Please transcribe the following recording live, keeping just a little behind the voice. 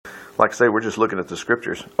Like I say, we're just looking at the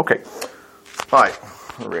scriptures. Okay. All right.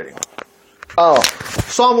 We're ready. Oh,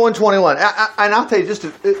 Psalm 121. And I'll tell you,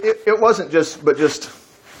 it wasn't just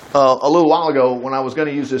a little while ago when I was going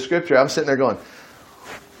to use this scripture, I'm sitting there going,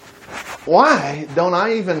 why don't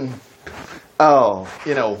I even,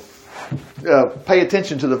 pay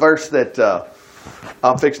attention to the verse that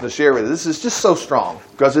I'm fixing to share with you? This is just so strong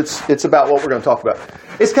because it's about what we're going to talk about.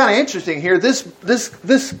 It's kind of interesting here.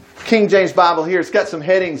 This King James Bible here, it's got some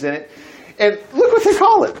headings in it. And look what they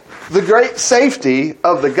call it. The great safety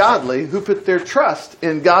of the godly who put their trust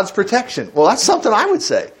in God's protection. Well, that's something I would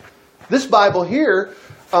say. This Bible here,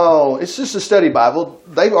 it's just a study Bible.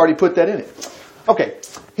 They've already put that in it. Okay.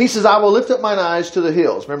 He says, I will lift up mine eyes to the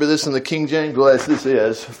hills. Remember this in the King James? Well, as this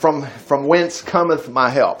is. From whence cometh my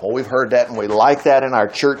help? Well, we've heard that and we like that in our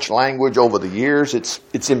church language over the years.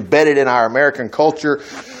 It's embedded in our American culture.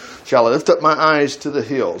 Shall I lift up my eyes to the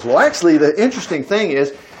hills? Well, actually, the interesting thing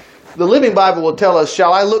is, the Living Bible will tell us,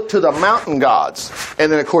 shall I look to the mountain gods? And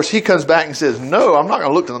then, of course, he comes back and says, no, I'm not going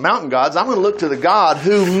to look to the mountain gods. I'm going to look to the God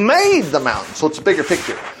who made the mountain. So it's a bigger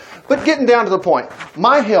picture. But getting down to the point,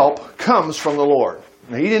 my help comes from the Lord.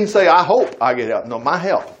 Now, he didn't say, I hope I get help. No, my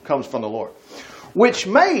help comes from the Lord, which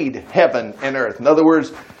made heaven and earth. In other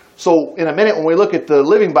words, so in a minute when we look at the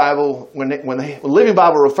Living Bible, when the Living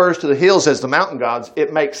Bible refers to the hills as the mountain gods,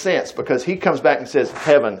 it makes sense because he comes back and says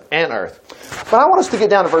heaven and earth. But I want us to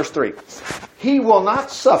get down to verse 3. He will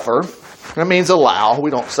not suffer. That means allow.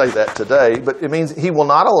 We don't say that today, but it means he will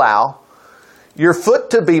not allow your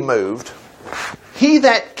foot to be moved. He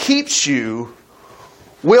that keeps you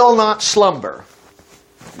will not slumber.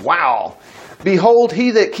 Wow. Behold,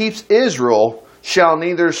 he that keeps Israel shall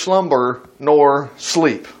neither slumber nor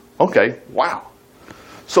sleep. Okay, wow.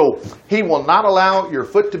 So, he will not allow your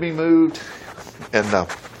foot to be moved. And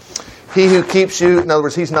he who keeps you, in other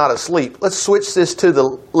words, he's not asleep. Let's switch this to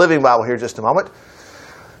the Living Bible here just a moment.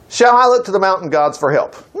 Shall I look to the mountain gods for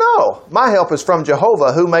help? No, my help is from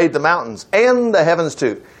Jehovah who made the mountains and the heavens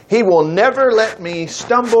too. He will never let me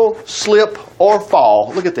stumble, slip, or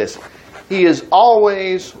fall. Look at this. He is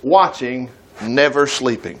always watching, never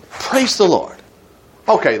sleeping. Praise the Lord.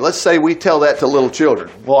 Okay, let's say we tell that to little children.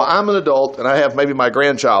 Well, I'm an adult and I have maybe my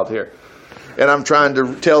grandchild here. And I'm trying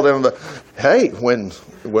to tell them, hey, when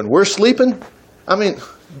we're sleeping, am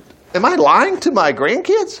I lying to my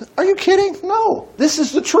grandkids? Are you kidding? No, this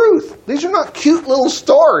is the truth. These are not cute little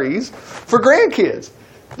stories for grandkids.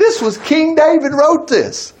 This was King David wrote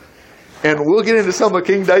this. And we'll get into some of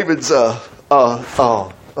King David's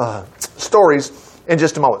stories in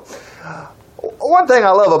just a moment. One thing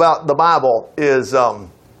I love about the Bible is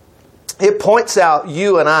it points out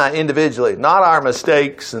you and I individually, not our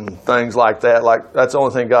mistakes and things like that. Like that's the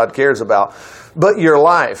only thing God cares about, but your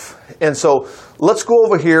life. And so let's go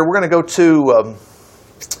over here. We're going to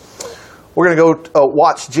go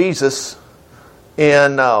watch Jesus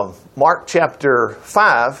in Mark chapter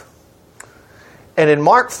 5. And in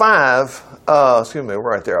Mark 5, we're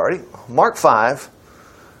right there already. Mark 5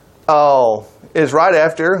 is right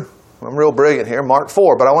after, I'm real brilliant here, Mark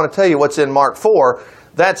 4. But I want to tell you what's in Mark 4.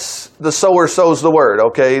 That's the sower sows the word,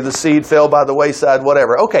 okay? The seed fell by the wayside,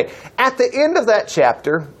 whatever. Okay, at the end of that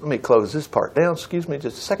chapter, let me close this part down, excuse me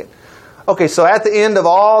just a second. Okay, so at the end of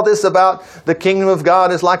all this about the kingdom of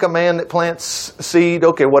God is like a man that plants seed,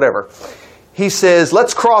 okay, whatever. He says,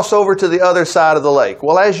 let's cross over to the other side of the lake.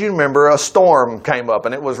 Well, as you remember, a storm came up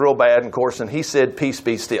and it was real bad, of course, and he said, peace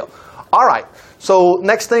be still. All right, so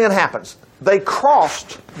next thing that happens, they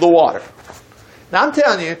crossed the water. Now I'm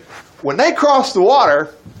telling you, when they crossed the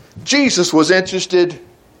water, Jesus was interested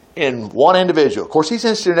in one individual. Of course, he's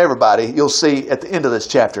interested in everybody, you'll see at the end of this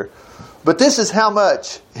chapter. But this is how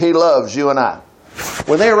much he loves you and I.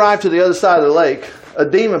 When they arrived to the other side of the lake, a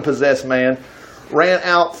demon-possessed man ran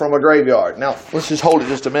out from a graveyard. Now, let's just hold it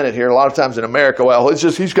just a minute here. A lot of times in America, well, it's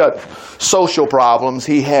just he's got social problems.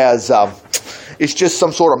 He has, it's just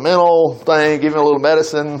some sort of mental thing, giving a little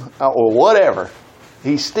medicine or whatever.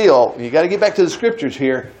 He's still, you got to get back to the scriptures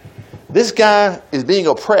here. This guy is being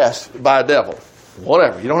oppressed by a devil.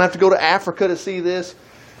 Whatever. You don't have to go to Africa to see this.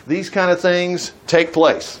 These kind of things take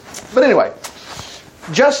place. But anyway,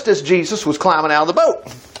 just as Jesus was climbing out of the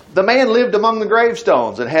boat, the man lived among the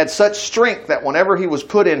gravestones and had such strength that whenever he was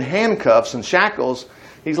put in handcuffs and shackles,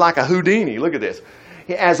 he's like a Houdini. Look at this.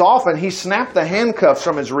 As often, he snapped the handcuffs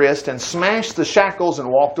from his wrist and smashed the shackles and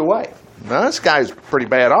walked away. Now, this guy's pretty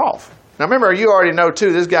bad off. Now, remember, you already know,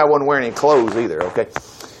 too, this guy wasn't wearing any clothes either, okay?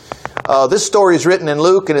 This story is written in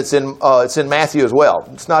Luke and it's in Matthew as well.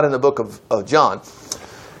 It's not in the book of John.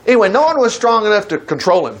 Anyway, no one was strong enough to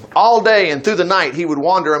control him. All day and through the night he would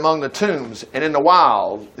wander among the tombs and in the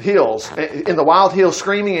wild hills,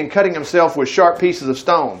 screaming and cutting himself with sharp pieces of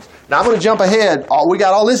stones. Now I'm going to jump ahead. We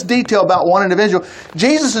got all this detail about one individual.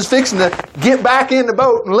 Jesus is fixing to get back in the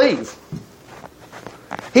boat and leave.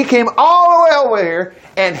 He came all the way over here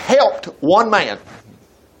and helped one man.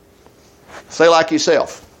 Say like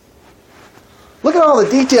yourself. Look at all the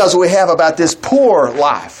details we have about this poor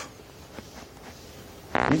life.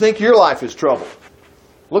 You think your life is troubled.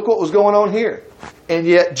 Look what was going on here. And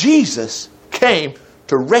yet Jesus came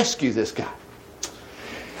to rescue this guy.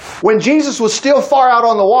 When Jesus was still far out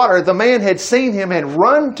on the water, the man had seen him and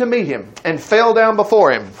run to meet him and fell down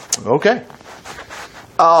before him. Okay.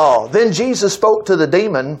 Then Jesus spoke to the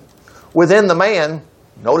demon within the man.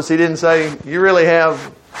 Notice he didn't say, you really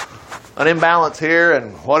have an imbalance here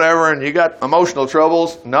and whatever, and you got emotional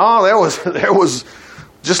troubles. No, there was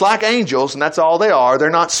just like angels, and that's all they are.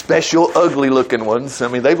 They're not special, ugly-looking ones. I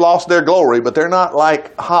mean, they've lost their glory, but they're not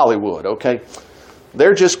like Hollywood, okay?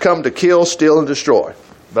 They're just come to kill, steal, and destroy.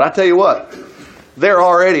 But I tell you what, they're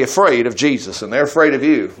already afraid of Jesus, and they're afraid of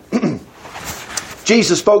you.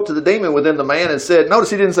 Jesus spoke to the demon within the man and said,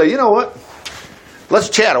 notice he didn't say, you know what? Let's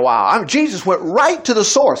chat a while. Jesus went right to the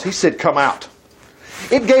source. He said, come out.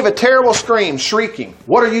 It gave a terrible scream, shrieking,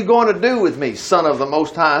 what are you going to do with me, Son of the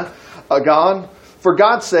Most High God? For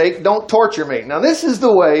God's sake, don't torture me. Now this is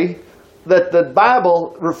the way that the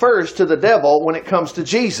Bible refers to the devil when it comes to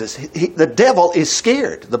Jesus. The devil is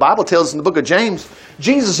scared. The Bible tells us in the book of James,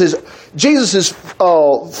 Jesus'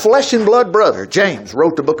 flesh and blood brother, James,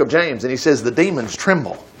 wrote the book of James, and he says the demons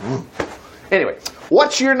tremble. Anyway,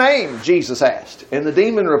 what's your name? Jesus asked. And the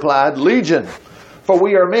demon replied, Legion, for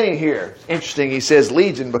we are many here. Interesting, he says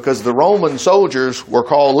legion because the Roman soldiers were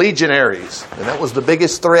called legionaries. And that was the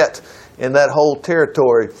biggest threat in that whole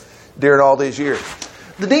territory during all these years.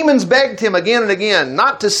 The demons begged him again and again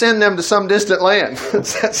not to send them to some distant land. It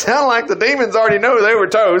sounded like the demons already knew they were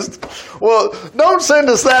toast. Well, don't send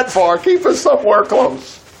us that far. Keep us somewhere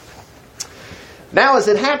close. Now, as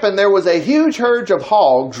it happened, there was a huge herd of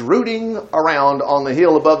hogs rooting around on the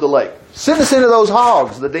hill above the lake. Send us into those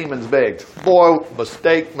hogs, the demons begged. Boy,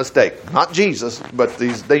 mistake. Not Jesus, but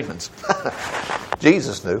these demons.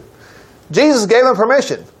 Jesus knew. Jesus gave them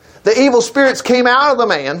permission. The evil spirits came out of the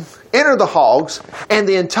man, entered the hogs, and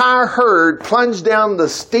the entire herd plunged down the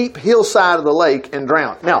steep hillside of the lake and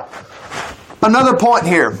drowned. Now, another point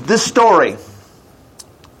here. This story,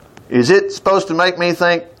 is it supposed to make me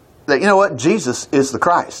think that, you know what, Jesus is the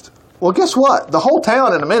Christ? Well, guess what? The whole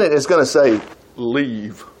town in a minute is going to say,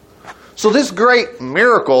 leave. So this great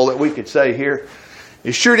miracle that we could say here,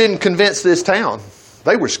 it sure didn't convince this town.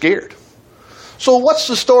 They were scared. So what's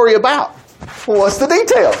the story about? Well, what's the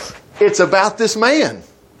details? It's about this man.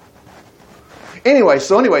 Anyway,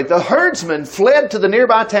 the herdsmen fled to the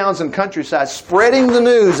nearby towns and countryside, spreading the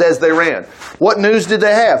news as they ran. What news did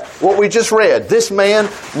they have? What we just read. This man,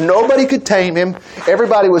 nobody could tame him.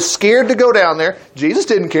 Everybody was scared to go down there. Jesus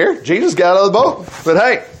didn't care. Jesus got out of the boat. But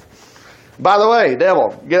hey, by the way,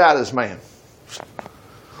 devil, get out of this man.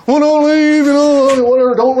 Well, don't leave,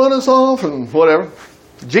 whatever, don't run us off, and whatever.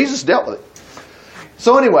 Jesus dealt with it.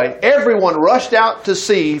 So anyway, everyone rushed out to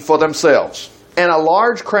see for themselves, and a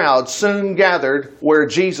large crowd soon gathered where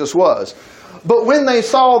Jesus was. But when they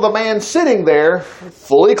saw the man sitting there,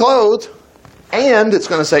 fully clothed, and it's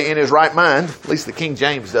going to say in his right mind, at least the King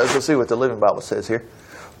James does, we'll see what the Living Bible says here,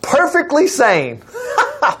 perfectly sane.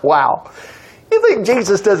 Wow. You think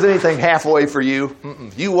Jesus does anything halfway for you?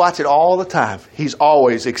 You watch it all the time. He's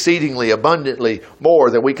always exceedingly abundantly more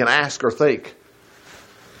than we can ask or think.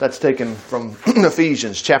 That's taken from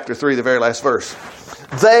Ephesians chapter 3, the very last verse.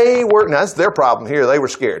 That's their problem here. They were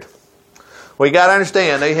scared. Well, you got to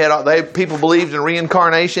understand, people believed in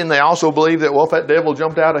reincarnation. They also believed that, well, if that devil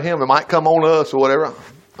jumped out of him, it might come on us or whatever.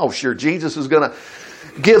 Oh, sure, Jesus is going to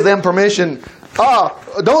give them permission.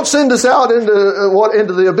 Don't send us out into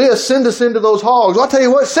the abyss. Send us into those hogs. Well, I'll tell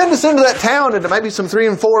you what, send us into that town, into maybe some 3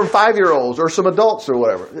 and 4 and 5-year-olds or some adults or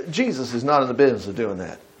whatever. Jesus is not in the business of doing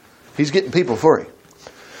that. He's getting people free.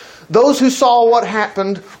 Those who saw what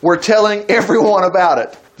happened were telling everyone about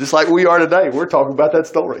it. Just like we are today. We're talking about that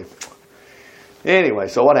story. Anyway,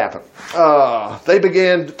 so what happened? They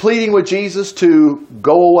began pleading with Jesus to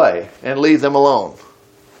go away and leave them alone.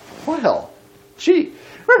 Well,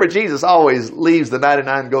 remember Jesus always leaves the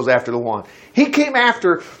 99 and goes after the one. He came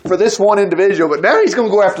after for this one individual, but now he's going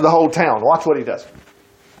to go after the whole town. Watch what he does.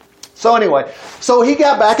 So anyway, he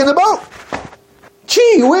got back in the boat.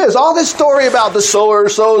 Gee whiz, all this story about the sower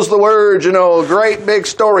sows the word, great big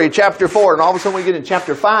story, chapter 4. And all of a sudden we get in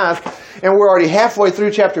chapter 5, and we're already halfway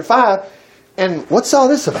through chapter 5. And what's all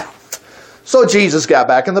this about? So Jesus got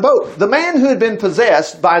back in the boat. The man who had been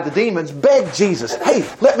possessed by the demons begged Jesus, hey,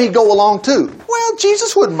 let me go along too. Well,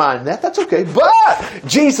 Jesus wouldn't mind that. That's okay. But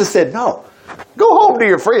Jesus said, no, go home to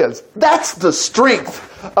your friends. That's the strength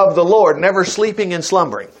of the Lord, never sleeping and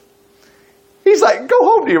slumbering. He's like, go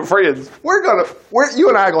home to your friends. You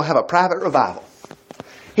and I are going to have a private revival.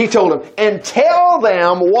 He told them, and tell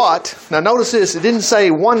them what. Now notice this, it didn't say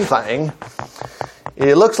one thing.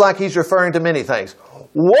 It looks like he's referring to many things.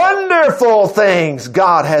 Wonderful things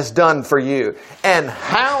God has done for you, and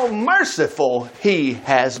how merciful He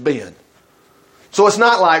has been. So it's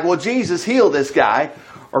not like, well, Jesus healed this guy,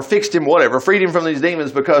 or fixed him, whatever, freed him from these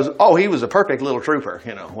demons because, oh, he was a perfect little trooper,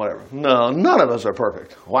 whatever. No, none of us are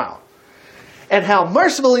perfect. Wow. And how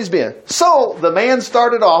merciful He's been. So the man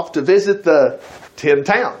started off to visit the 10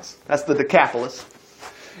 towns. That's the Decapolis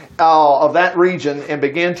of that region, and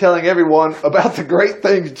began telling everyone about the great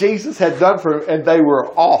things Jesus had done for him, and they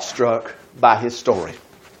were awestruck by His story.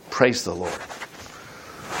 Praise the Lord.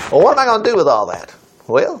 Well, what am I going to do with all that?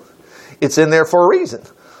 Well, it's in there for a reason.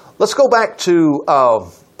 Let's go back to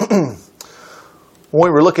when we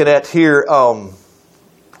were looking at here. Go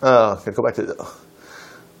back to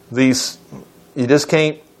these. You just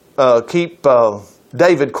can't keep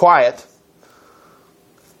David quiet.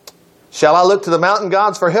 Shall I look to the mountain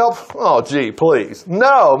gods for help? Oh, gee, please.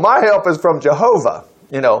 No, my help is from Jehovah.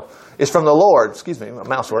 It's from the Lord. Excuse me, my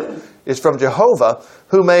mouse work. It's from Jehovah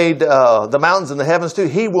who made the mountains and the heavens too.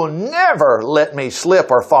 He will never let me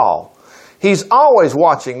slip or fall. He's always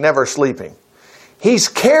watching, never sleeping. He's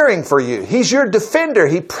caring for you. He's your defender.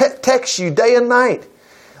 He protects you day and night.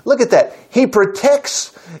 Look at that. He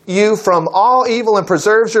protects you from all evil and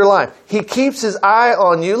preserves your life. He keeps His eye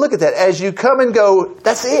on you. Look at that. As you come and go,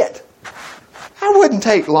 that's it. I wouldn't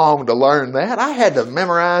take long to learn that. I had to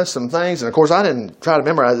memorize some things. And of course, I didn't try to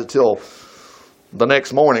memorize it till the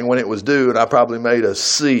next morning when it was due. And I probably made a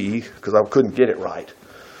C because I couldn't get it right.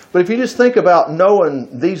 But if you just think about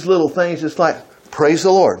knowing these little things, it's like, praise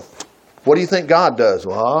the Lord. What do you think God does?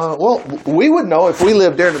 Well, we would know if we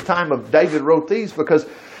lived during the time of David wrote these, because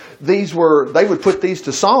they would put these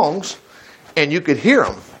to songs and you could hear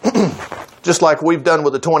them. Just like we've done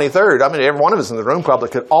with the 23rd. I mean, every one of us in the room probably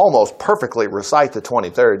could almost perfectly recite the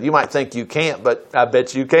 23rd. You might think you can't, but I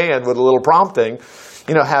bet you can with a little prompting.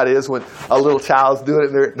 You know how it is when a little child's doing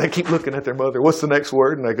it and they keep looking at their mother. What's the next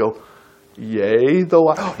word? And they go, yea, though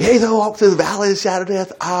I walk through the valley of the shadow of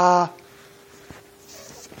death.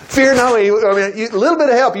 Fear no evil. I mean, a little bit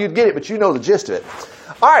of help, you'd get it, but you know the gist of it.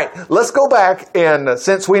 All right, let's go back. And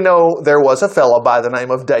since we know there was a fellow by the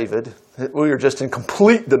name of David, we are just in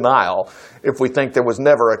complete denial if we think there was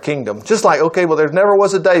never a kingdom. Just like, okay, well, there never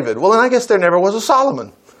was a David. Well, then I guess there never was a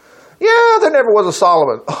Solomon. Yeah, there never was a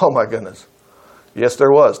Solomon. Oh, my goodness. Yes,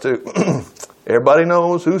 there was, too. Everybody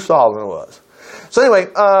knows who Solomon was. So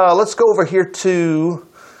anyway, let's go over here to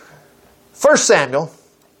 1 Samuel.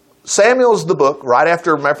 Samuel's the book right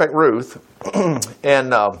after, matter of fact, Ruth.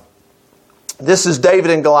 And this is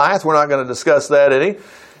David and Goliath. We're not going to discuss that any.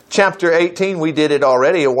 Chapter 18, we did it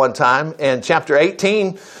already at one time. And chapter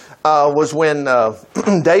 18 was when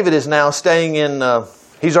David is now staying in,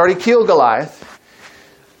 he's already killed Goliath.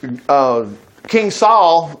 King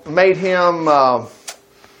Saul made him,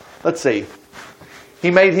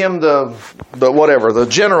 he made him the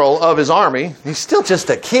general of his army. He's still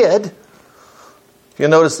just a kid. You'll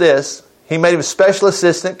notice this. He made him a special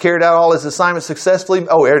assistant, carried out all his assignments successfully.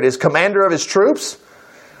 Oh, here it is. Commander of his troops.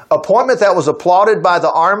 Appointment that was applauded by the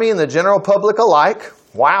army and the general public alike.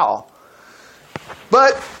 Wow.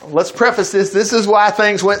 But let's preface this. This is why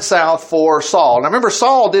things went south for Saul. Now remember,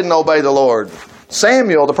 Saul didn't obey the Lord.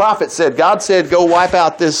 Samuel, the prophet, said, God said, go wipe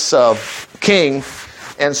out this king.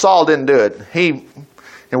 And Saul didn't do it.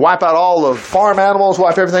 And wipe out all the farm animals,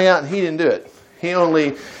 wipe everything out, and he didn't do it. He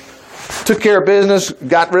only took care of business,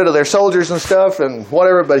 got rid of their soldiers and stuff and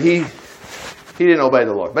whatever, but he didn't obey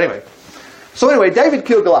the Lord. But anyway, David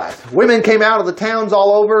killed Goliath. Women came out of the towns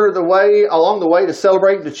along the way to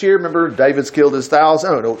celebrate and to cheer. Remember, David's killed his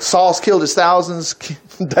thousands. Oh, no, Saul's killed his thousands.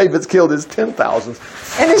 David's killed his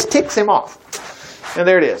 10,000s. And this ticks him off. And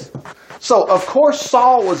there it is. So, of course,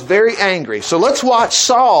 Saul was very angry. So let's watch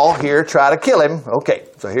Saul here try to kill him. Okay,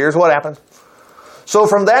 so here's what happens. So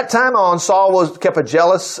from that time on, Saul kept a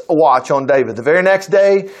jealous watch on David. The very next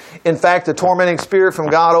day, in fact, a tormenting spirit from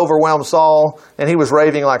God overwhelmed Saul, and he was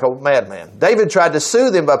raving like a madman. David tried to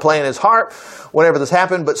soothe him by playing his harp whenever this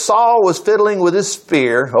happened, but Saul was fiddling with his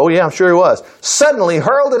spear. Oh yeah, I'm sure he was. Suddenly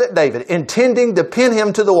hurled it at David, intending to pin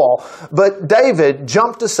him to the wall. But David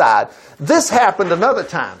jumped aside. This happened another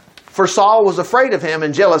time. For Saul was afraid of him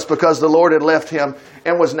and jealous because the Lord had left him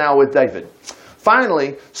and was now with David.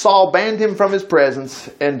 Finally, Saul banned him from his presence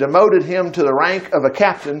and demoted him to the rank of a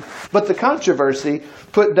captain, but the controversy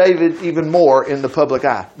put David even more in the public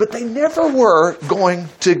eye. But they never were going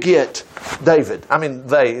to get David.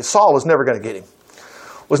 Saul was never going to get him.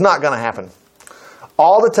 It was not going to happen.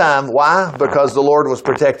 All the time. Why? Because the Lord was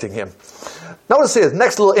protecting him. Notice this,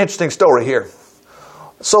 next little interesting story here.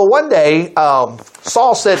 So one day,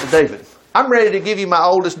 Saul said to David, I'm ready to give you my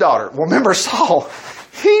oldest daughter. Well, remember Saul,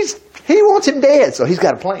 he wants him dead, so he's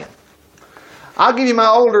got a plan. I'll give you my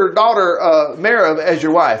older daughter, Merab, as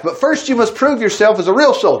your wife. But first you must prove yourself as a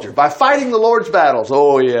real soldier by fighting the Lord's battles.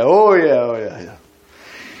 Oh yeah.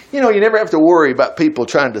 You know, you never have to worry about people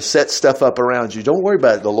trying to set stuff up around you. Don't worry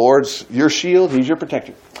about it. The Lord's your shield. He's your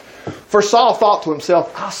protector. For Saul thought to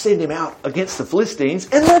himself, I'll send him out against the Philistines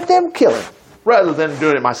and let them kill him, rather than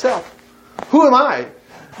doing it myself. Who am I?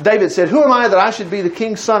 David said, who am I that I should be the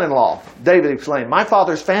king's son-in-law? David exclaimed, my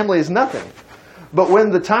father's family is nothing. But when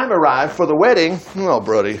the time arrived for the wedding,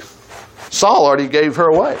 Brody, Saul already gave her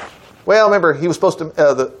away. Well, remember, he was supposed to,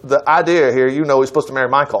 the idea here, he was supposed to marry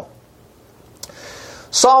Michal.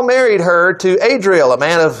 Saul married her to Adriel, a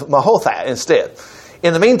man of Mahotha, instead.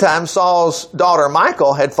 In the meantime, Saul's daughter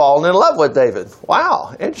Michal had fallen in love with David.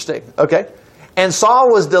 Wow, interesting. Okay. And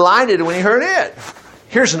Saul was delighted when he heard it.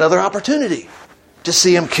 Here's another opportunity to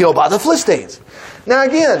see him killed by the Philistines. Now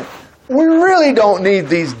again, we really don't need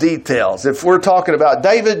these details. If we're talking about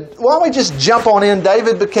David, why don't we just jump on in?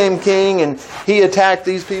 David became king and he attacked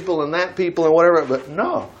these people and that people and whatever. But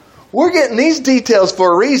no, we're getting these details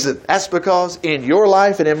for a reason. That's because in your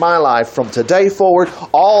life and in my life, from today forward,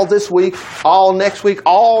 all this week, all next week,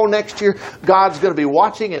 all next year, God's going to be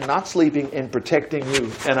watching and not sleeping and protecting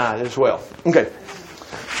you and I as well. Okay.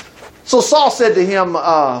 So Saul said to him,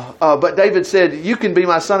 but David said, you can be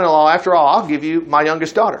my son-in-law. After all, I'll give you my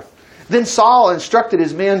youngest daughter. Then Saul instructed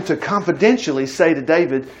his men to confidentially say to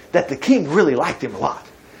David that the king really liked him a lot.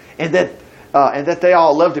 And that they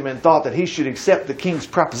all loved him and thought that he should accept the king's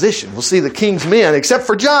proposition. We'll see the king's men, except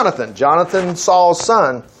for Jonathan. Jonathan, Saul's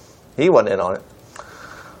son, he wasn't in on it.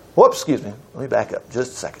 Whoops, excuse me. Let me back up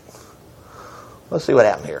just a second. Let's see what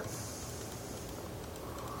happened here.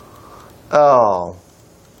 Oh.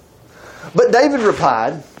 But David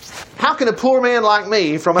replied, how can a poor man like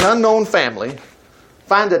me from an unknown family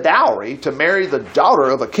find a dowry to marry the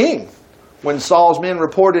daughter of a king? When Saul's men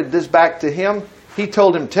reported this back to him, he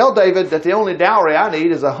told him, tell David that the only dowry I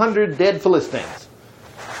need is 100 dead Philistines.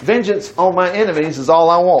 Vengeance on my enemies is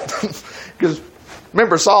all I want. Because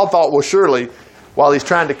remember, Saul thought, well, surely while he's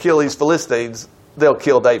trying to kill these Philistines, they'll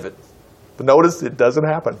kill David. But notice it doesn't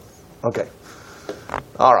happen. Okay.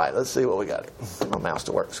 All right, let's see what we got here. My mouse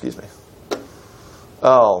to work, excuse me.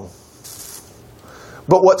 Oh.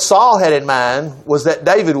 But what Saul had in mind was that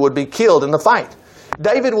David would be killed in the fight.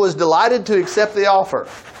 David was delighted to accept the offer.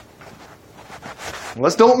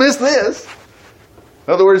 Let's don't miss this.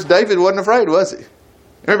 In other words, David wasn't afraid, was he?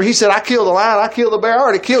 Remember, he said, I killed the lion, I killed the bear, I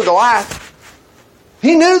already killed Goliath.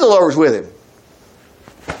 He knew the Lord was with him.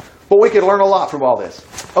 But we could learn a lot from all this.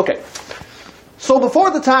 Okay. So before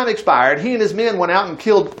the time expired, he and his men went out and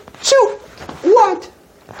killed... Shoot! What?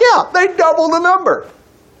 Yeah, they doubled the number.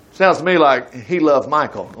 Sounds to me like he loved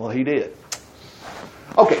Michal. Well, he did.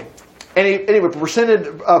 Okay. And he presented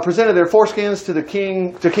their foreskins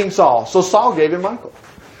to King Saul. So Saul gave him Michal.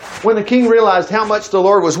 When the king realized how much the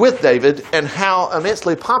Lord was with David and how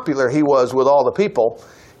immensely popular he was with all the people,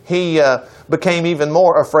 he became even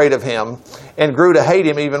more afraid of him and grew to hate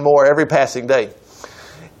him even more every passing day.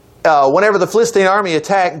 Whenever the Philistine army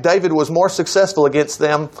attacked, David was more successful against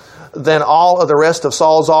them than all of the rest of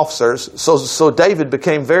Saul's officers. So David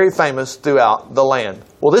became very famous throughout the land.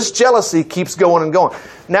 Well, this jealousy keeps going and going.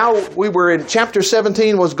 Now we were in chapter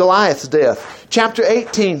 17 was Goliath's death. Chapter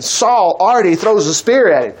 18, Saul already throws a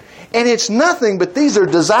spear at him. And it's nothing but these are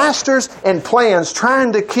disasters and plans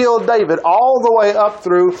trying to kill David all the way up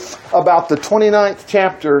through about the 29th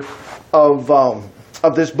chapter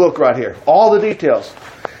of this book right here. All the details.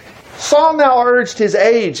 Saul now urged his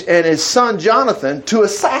age and his son Jonathan to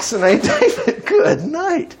assassinate David. Good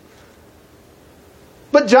night.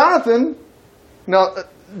 But Jonathan, now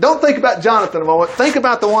don't think about Jonathan a moment. Think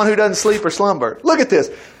about the one who doesn't sleep or slumber. Look at this.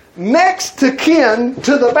 Next to kin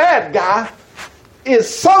to the bad guy is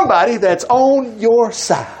somebody that's on your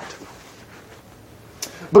side.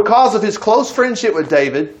 Because of his close friendship with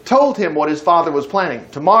David, told him what his father was planning.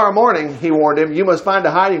 Tomorrow morning, he warned him, you must find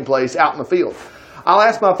a hiding place out in the field. I'll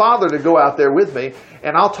ask my father to go out there with me,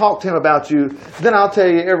 and I'll talk to him about you. Then I'll tell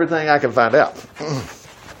you everything I can find out.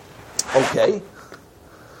 Okay.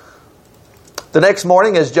 The next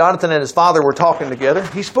morning, as Jonathan and his father were talking together,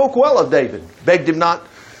 he spoke well of David, begged him not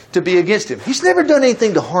to be against him. He's never done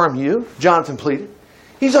anything to harm you, Jonathan pleaded.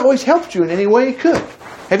 He's always helped you in any way he could.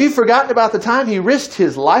 Have you forgotten about the time he risked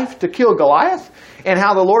his life to kill Goliath and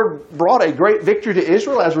how the Lord brought a great victory to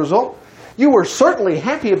Israel as a result? You were certainly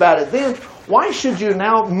happy about it then. Why should you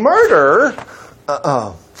now murder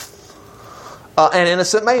an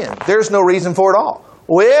innocent man? There's no reason for it all.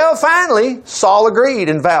 Well, finally, Saul agreed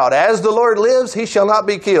and vowed, as the Lord lives, he shall not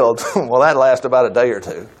be killed. Well, that lasted about a day or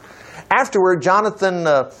two. Afterward, Jonathan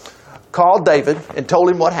called David and told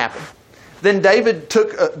him what happened. Then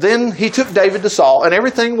he took David to Saul, and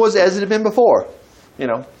everything was as it had been before. You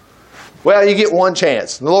know, well, you get one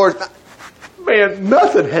chance. And the Lord, man,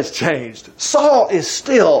 nothing has changed. Saul is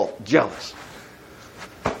still jealous.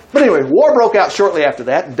 But anyway, war broke out shortly after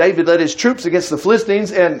that, and David led his troops against the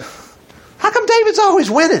Philistines, and how come David's always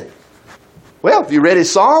winning? Well, if you read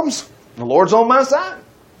his Psalms, the Lord's on my side.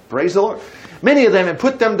 Praise the Lord. Many of them had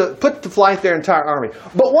put to flight their entire army.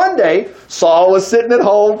 But one day, Saul was sitting at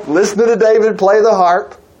home, listening to David play the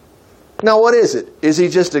harp. Now, what is it? Is he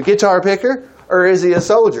just a guitar picker, or is he a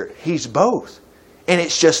soldier? He's both. And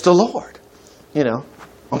it's just the Lord. You know.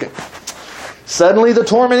 Okay. Suddenly, the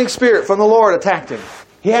tormenting spirit from the Lord attacked him.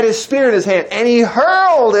 He had his spear in his hand, and he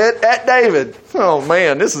hurled it at David. Oh,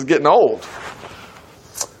 man, this is getting old.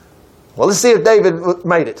 Well, let's see if David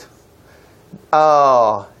made it.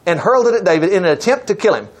 And hurled it at David in an attempt to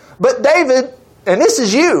kill him. But David, and this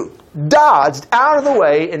is you, dodged out of the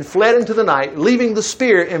way and fled into the night, leaving the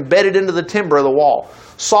spear embedded into the timber of the wall.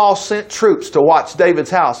 Saul sent troops to watch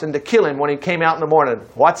David's house and to kill him when he came out in the morning.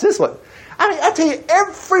 Watch this one. I tell you,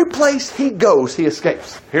 every place he goes, he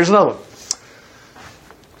escapes. Here's another one.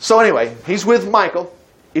 So anyway, he's with Michal.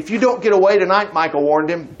 If you don't get away tonight, Michal warned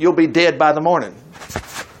him, you'll be dead by the morning.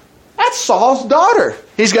 That's Saul's daughter.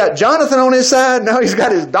 He's got Jonathan on his side. Now he's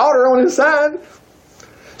got his daughter on his side.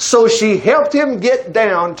 So she helped him get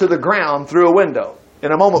down to the ground through a window.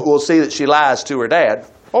 In a moment, we'll see that she lies to her dad.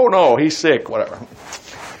 Oh no, he's sick, whatever.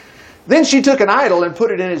 Then she took an idol and put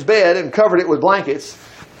it in his bed and covered it with blankets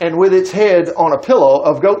and with its head on a pillow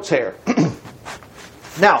of goat's hair.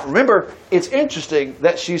 Now, remember, it's interesting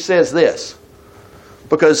that she says this.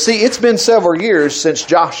 Because, see, it's been several years since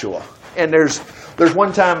Joshua. And there's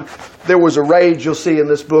one time there was a rage you'll see in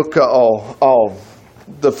this book.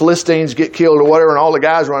 The Philistines get killed or whatever, and all the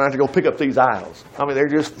guys run out to go pick up these idols. I mean,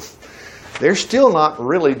 they're still not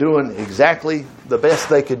really doing exactly the best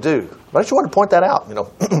they could do. But I just wanted to point that out, you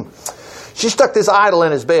know. She stuck this idol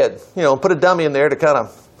in his bed, you know, put a dummy in there to kind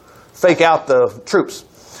of fake out the troops.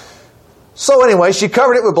 So anyway, she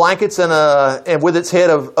covered it with blankets and with its head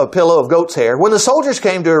of a pillow of goat's hair. When the soldiers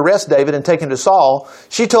came to arrest David and take him to Saul,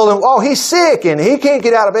 she told him, oh, he's sick and he can't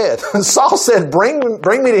get out of bed. Saul said, bring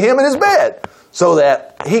me to him in his bed so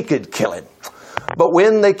that he could kill him. But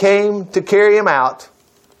when they came to carry him out,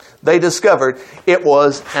 they discovered it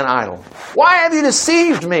was an idol. Why have you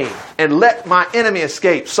deceived me and let my enemy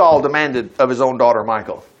escape? Saul demanded of his own daughter,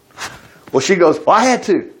 Michal. Well, she goes, well, I had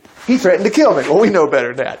to. He threatened to kill me. Well, we know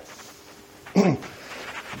better than that.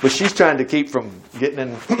 But she's trying to keep from getting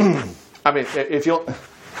in. I mean, if you'll,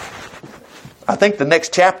 I think the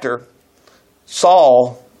next chapter,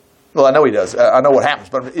 Saul, well, I know he does. I know what happens,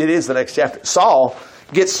 but it is the next chapter. Saul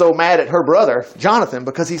gets so mad at her brother, Jonathan,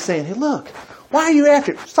 because he's saying, hey, look, why are you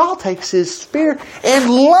after it? Saul takes his spear and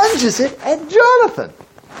lunges it at Jonathan.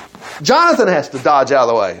 Jonathan has to dodge out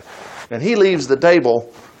of the way. And he leaves the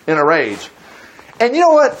table in a rage. And you know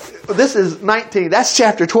what? This is 19. That's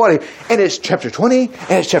chapter 20. And it's chapter 20.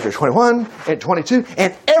 And it's chapter 21. And 22.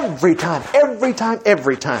 And every time,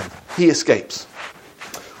 he escapes.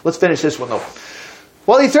 Let's finish this one, though.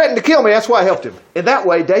 Well, he threatened to kill me. That's why I helped him. In that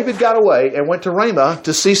way, David got away and went to Ramah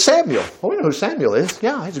to see Samuel. Well, we know who Samuel is.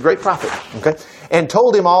 Yeah, he's a great prophet. Okay, and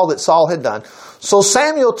told him all that Saul had done. So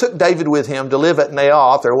Samuel took David with him to live at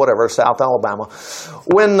Naioth or whatever, South Alabama.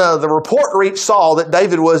 When the report reached Saul that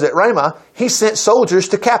David was at Ramah, he sent soldiers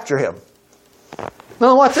to capture him.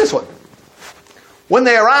 Now, watch this one. When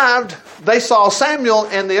they arrived, they saw Samuel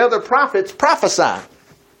and the other prophets prophesying.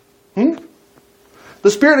 The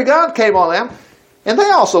Spirit of God came on them, and they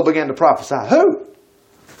also began to prophesy. Who?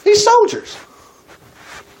 These soldiers.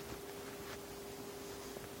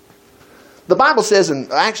 The Bible says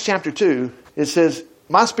in Acts chapter 2, it says,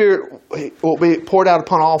 my Spirit will be poured out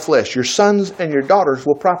upon all flesh. Your sons and your daughters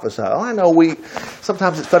will prophesy. Well, I know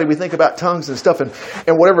sometimes it's funny, we think about tongues and stuff and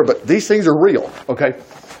whatever, but these things are real, okay?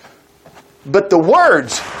 But the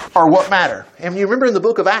words are what matter. And you remember in the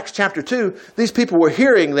book of Acts chapter 2, these people were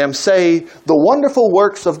hearing them say the wonderful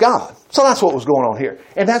works of God. So that's what was going on here.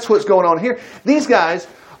 And that's what's going on here. These guys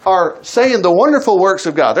are saying the wonderful works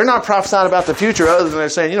of God. They're not prophesying about the future other than they're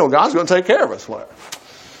saying, God's going to take care of us. Whatever.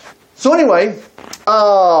 So anyway,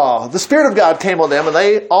 the Spirit of God came on them and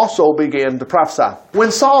they also began to prophesy.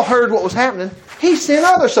 When Saul heard what was happening, he sent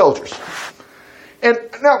other soldiers. And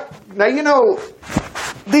now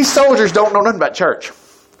these soldiers don't know nothing about church.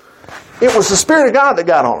 It was the Spirit of God that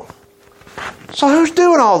got on them. So who's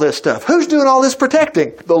doing all this stuff? Who's doing all this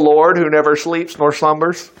protecting? The Lord who never sleeps nor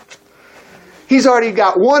slumbers. He's already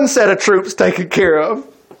got one set of troops taken care of.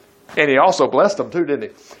 And he also blessed them too, didn't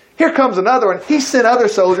he? Here comes another one. He sent other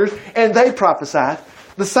soldiers and they prophesied.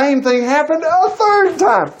 The same thing happened a third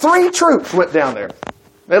time. 3 troops went down there.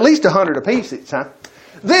 At least 100 apiece each time.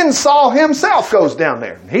 Then Saul himself goes down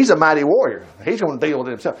there. He's a mighty warrior. He's going to deal with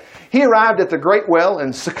it himself. He arrived at the great well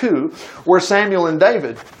in Seku where Samuel and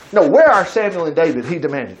David... No, where are Samuel and David? He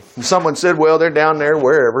demanded. And someone said, well, they're down there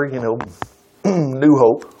wherever, New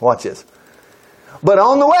Hope. Watch this. But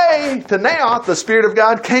on the way to Naioth, the Spirit of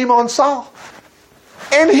God came on Saul.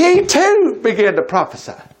 And he too began to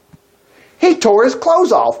prophesy. He tore his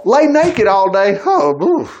clothes off, lay naked all day,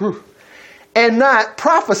 and night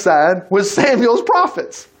prophesied with Samuel's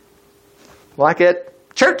prophets. Like at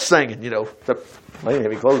church singing, They didn't have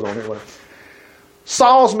any clothes on anyway.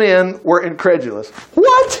 Saul's men were incredulous.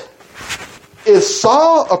 What? Is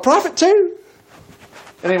Saul a prophet too?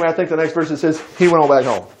 Anyway, I think the next verse it says, he went on back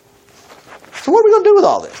home. So what are we going to do with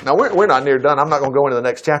all this? Now, we're not near done. I'm not going to go into the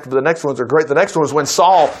next chapter, but the next ones are great. The next one is when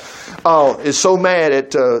Saul is so mad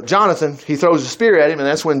at Jonathan, he throws a spear at him, and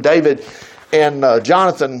that's when David and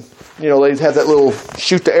Jonathan, they have that little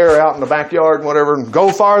shoot the arrow out in the backyard and whatever, and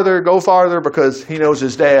go farther, because he knows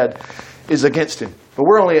his dad is against him. But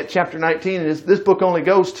we're only at chapter 19, and this book only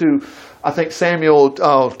goes to, I think, Samuel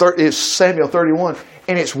 31,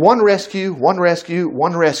 and it's one rescue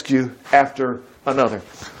after another.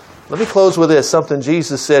 Let me close with this, something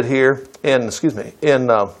Jesus said here in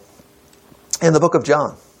the book of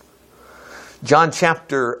John. John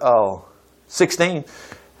chapter 16.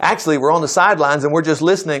 Actually, we're on the sidelines and we're just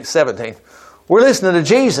listening, 17. We're listening to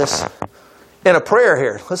Jesus in a prayer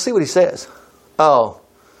here. Let's see what he says. Father,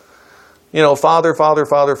 Father,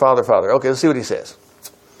 Father, Father, Father. Okay, let's see what he says.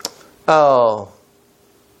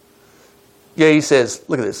 He says,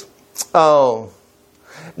 look at this.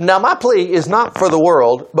 Now my plea is not for the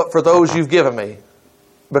world, but for those you've given me,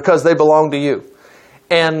 because they belong to you.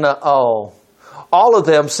 And all of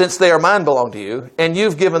them, since they are mine, belong to you, and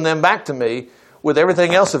you've given them back to me with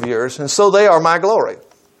everything else of yours, and so they are my glory.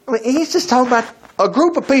 I mean, he's just talking about a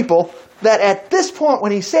group of people that at this point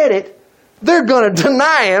when he said it, they're going to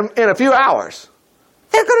deny him in a few hours.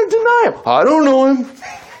 They're going to deny him. I don't know him.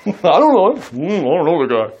 I don't know him. I don't know the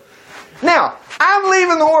guy. Now, I'm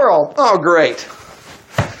leaving the world. Oh, great.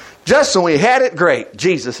 Just when we had it, great.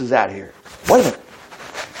 Jesus is out here. Wait a minute.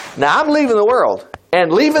 Now, I'm leaving the world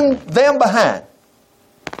and leaving them behind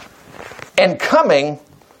and coming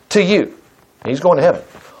to you. He's going to heaven.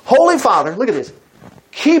 Holy Father, look at this.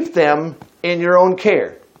 Keep them in your own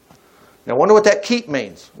care. Now, I wonder what that keep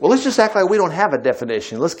means. Well, let's just act like we don't have a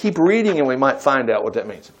definition. Let's keep reading and we might find out what that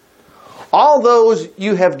means. All those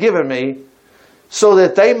you have given me so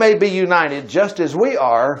that they may be united just as we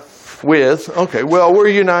are with, we're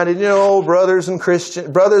united, brothers and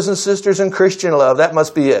sisters in Christian love. That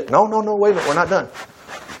must be it. No, wait a minute, we're not done.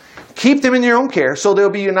 Keep them in your own care so they'll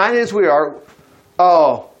be united as we are,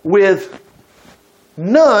 with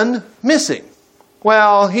none missing.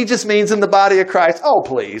 Well, he just means in the body of Christ. Oh,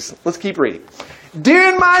 please. Let's keep reading.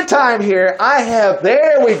 During my time here, I have,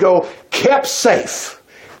 there we go, kept safe.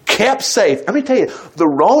 Kept safe. Let me tell you, the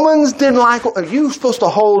Romans didn't like, are you supposed to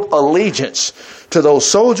hold allegiance to those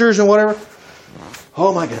soldiers and whatever?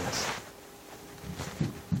 Oh my goodness.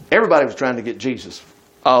 Everybody was trying to get Jesus.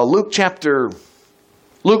 Luke 4,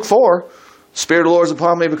 Spirit of the Lord is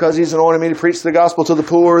upon me because He's anointed me to preach the gospel to the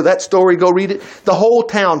poor. That story, go read it. The whole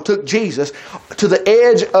town took Jesus to the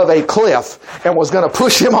edge of a cliff and was going to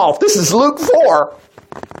push him off. This is Luke 4.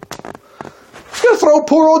 He's going to throw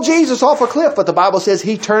poor old Jesus off a cliff. But the Bible says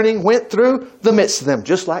he turning went through the midst of them,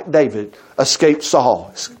 just like David escaped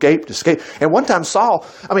Saul. Escaped. And one time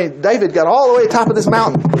David got all the way to the top of this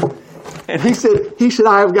mountain. And he said,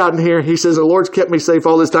 I have gotten here. He says, the Lord's kept me safe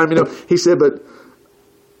all this time. He said, but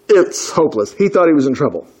it's hopeless. He thought he was in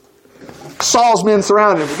trouble. Saul's men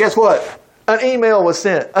surrounded him. But guess what? An email was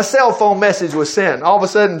sent. A cell phone message was sent. All of a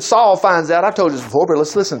sudden, Saul finds out. I told you this before, but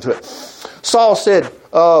let's listen to it. Saul said,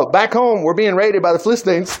 back home were being raided by the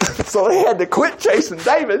Philistines, so they had to quit chasing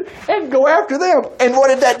David and go after them. And what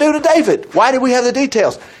did that do to David? Why did we have the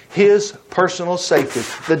details? His personal safety.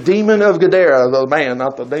 The demon of Gadara, the man,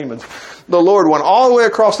 not the demons, the Lord went all the way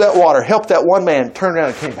across that water, helped that one man, turned around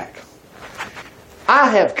and came back. I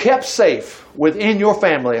have kept safe within your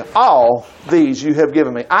family all these you have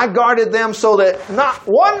given me. I guarded them so that not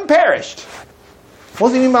one perished. What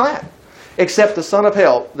does he mean by that? Except the son of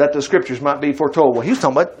hell, that the scriptures might be foretold. Well, he was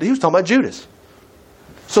talking about Judas.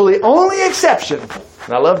 So the only exception,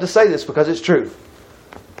 and I love to say this because it's true,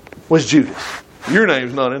 was Judas. Your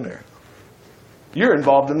name's not in there. You're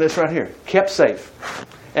involved in this right here. Kept safe.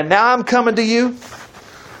 And now I'm coming to you.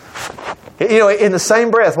 You know, in the same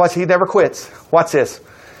breath, watch, he never quits. Watch this.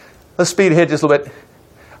 Let's speed ahead just a little bit.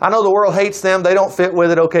 I know the world hates them. They don't fit with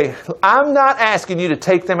it. Okay. I'm not asking you to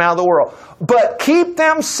take them out of the world. But keep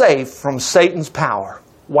them safe from Satan's power.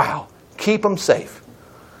 Wow. Keep them safe.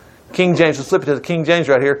 King James, let's flip it to the King James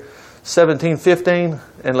right here. 17:15.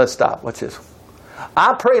 And let's stop. Watch this.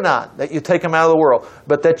 I pray not that you take them out of the world,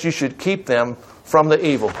 but that you should keep them from the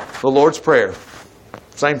evil. The Lord's Prayer.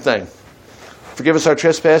 Same thing. Forgive us our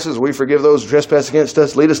trespasses. We forgive those who trespass against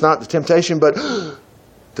us. Lead us not into temptation, but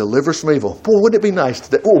deliver us from evil. Boy, wouldn't it be nice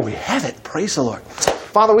that, we have it. Praise the Lord.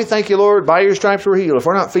 Father, we thank you, Lord. By your stripes we're healed. If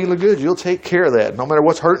we're not feeling good, you'll take care of that. No matter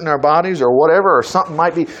what's hurting our bodies or whatever, or something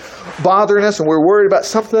might be bothering us and we're worried about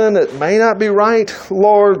something that may not be right,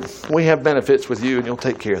 Lord, we have benefits with you and you'll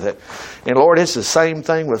take care of that. And Lord, it's the same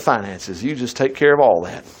thing with finances. You just take care of all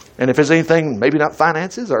that. And if there's anything, maybe not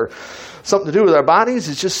finances or something to do with our bodies,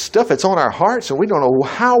 it's just stuff that's on our hearts and we don't know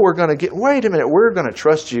how we're going to get, wait a minute, we're going to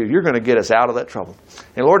trust you. You're going to get us out of that trouble.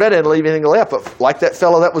 And Lord, that didn't leave anything left, but like that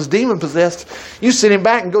fellow that was demon-possessed, you send him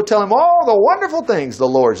back and go tell him all the wonderful things the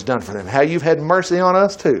Lord's done for them, how you've had mercy on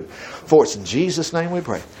us too. For it's in Jesus' name we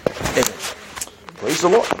pray. Amen. Praise the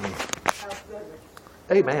Lord.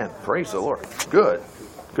 Amen. Praise the Lord. Good.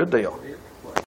 Good deal.